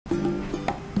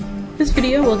This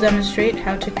video will demonstrate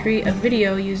how to create a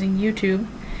video using YouTube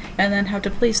and then how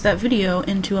to place that video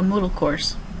into a Moodle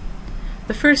course.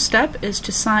 The first step is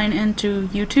to sign into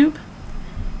YouTube,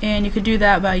 and you could do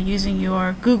that by using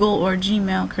your Google or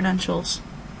Gmail credentials.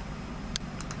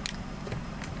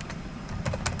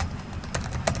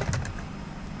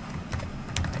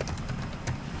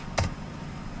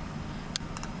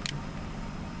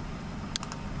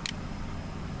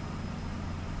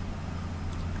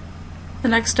 The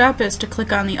next step is to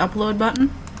click on the upload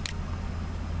button.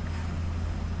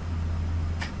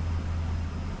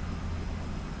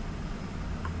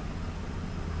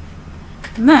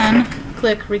 And then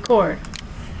click record.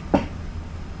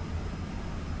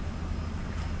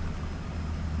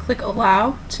 Click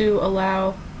allow to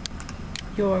allow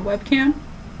your webcam.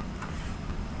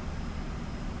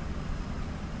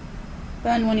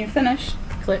 Then when you're finished,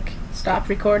 click stop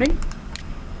recording.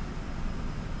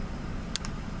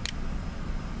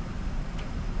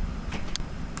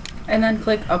 And then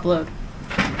click upload.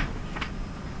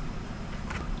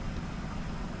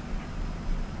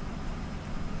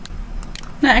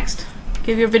 Next,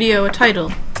 give your video a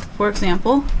title. For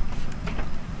example,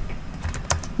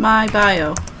 my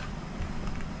bio.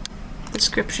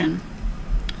 Description.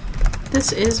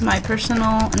 This is my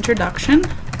personal introduction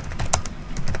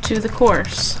to the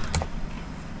course.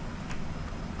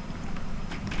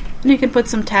 And you can put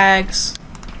some tags,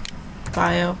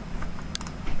 bio.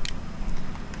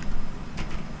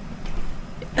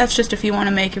 That's just if you want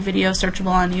to make your video searchable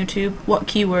on YouTube. What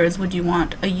keywords would you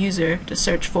want a user to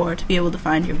search for to be able to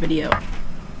find your video?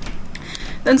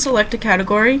 Then select a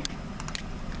category,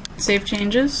 save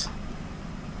changes,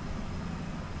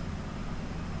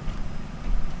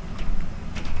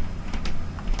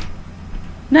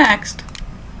 next,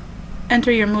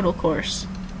 enter your Moodle course.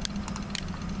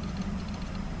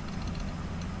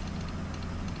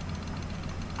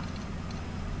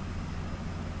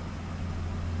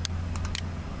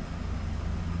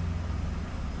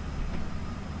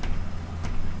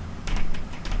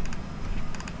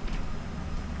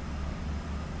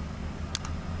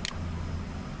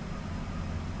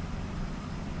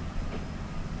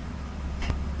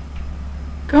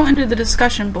 Go into the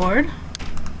discussion board,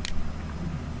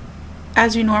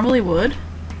 as you normally would.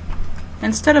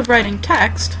 Instead of writing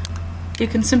text, you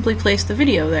can simply place the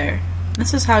video there.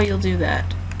 This is how you'll do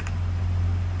that.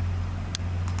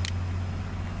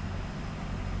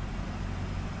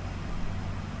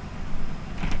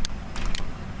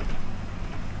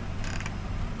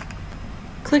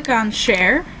 Click on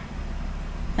Share,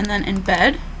 and then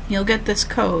Embed. You'll get this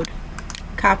code.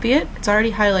 Copy it, it's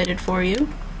already highlighted for you.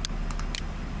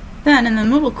 Then in the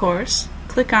Moodle course,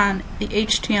 click on the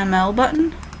HTML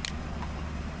button,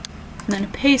 and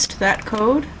then paste that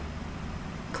code,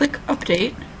 click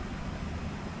Update,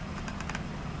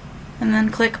 and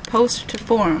then click Post to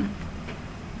Forum.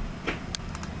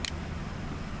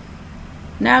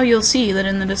 Now you'll see that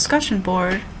in the discussion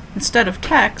board, instead of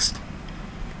text,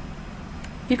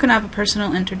 you can have a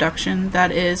personal introduction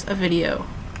that is a video.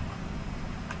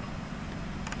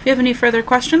 If you have any further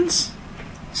questions,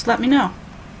 just let me know.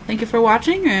 Thank you for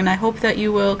watching, and I hope that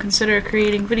you will consider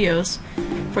creating videos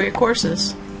for your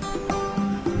courses.